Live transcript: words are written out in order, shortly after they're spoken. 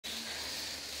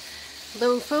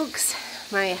Hello folks,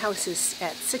 my house is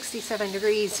at 67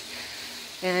 degrees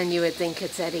and you would think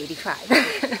it's at 85.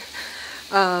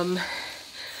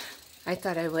 I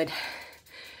thought I would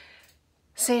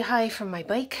say hi from my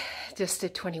bike, just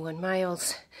at 21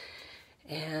 miles,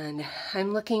 and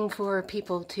I'm looking for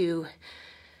people to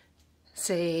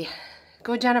say,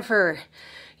 "Go Jennifer,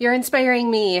 you're inspiring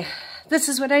me, this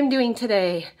is what I'm doing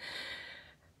today.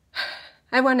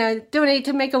 I want to donate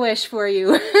to Make-A-Wish for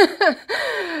you."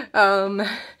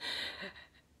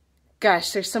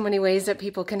 Gosh, there's so many ways that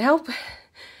people can help,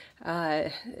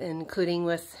 including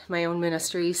with my own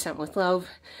ministry, Sent with Love.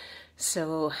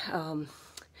 So,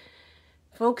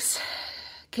 folks,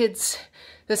 kids,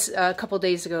 this a couple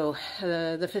days ago,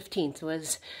 the 15th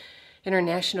was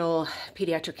International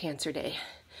Pediatric Cancer Day,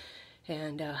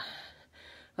 and a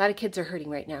lot of kids are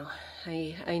hurting right now.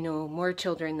 I know more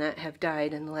children that have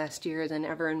died in the last year than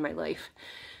ever in my life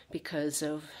because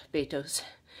of Beto's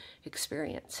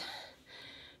experience.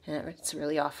 And it's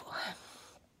really awful.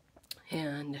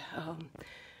 And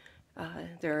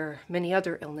there are many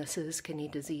other illnesses, kidney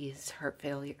disease, heart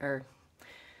failure, or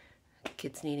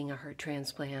kids needing a heart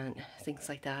transplant, things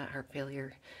like that, heart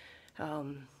failure,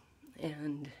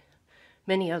 and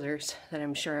many others that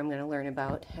I'm sure I'm going to learn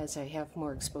about as I have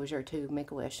more exposure to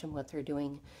Make-A-Wish and what they're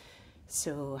doing.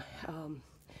 So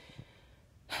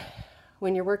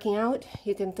when you're working out,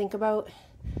 you can think about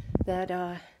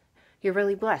that you're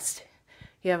really blessed.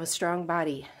 You have a strong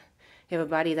body. You have a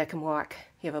body that can walk.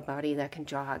 You have a body that can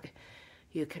jog.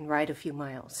 You can ride a few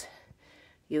miles.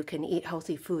 You can eat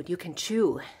healthy food. You can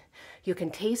chew. You can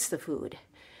taste the food.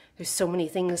 There's so many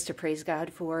things to praise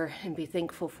God for and be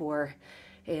thankful for,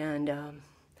 and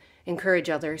encourage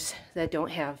others that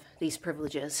don't have these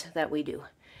privileges that we do,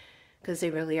 because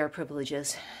they really are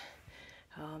privileges.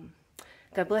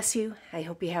 God bless you. I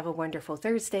hope you have a wonderful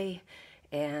Thursday,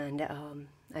 and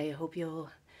I hope you'll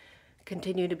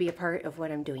continue to be a part of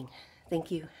what I'm doing.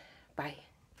 Thank you. Bye.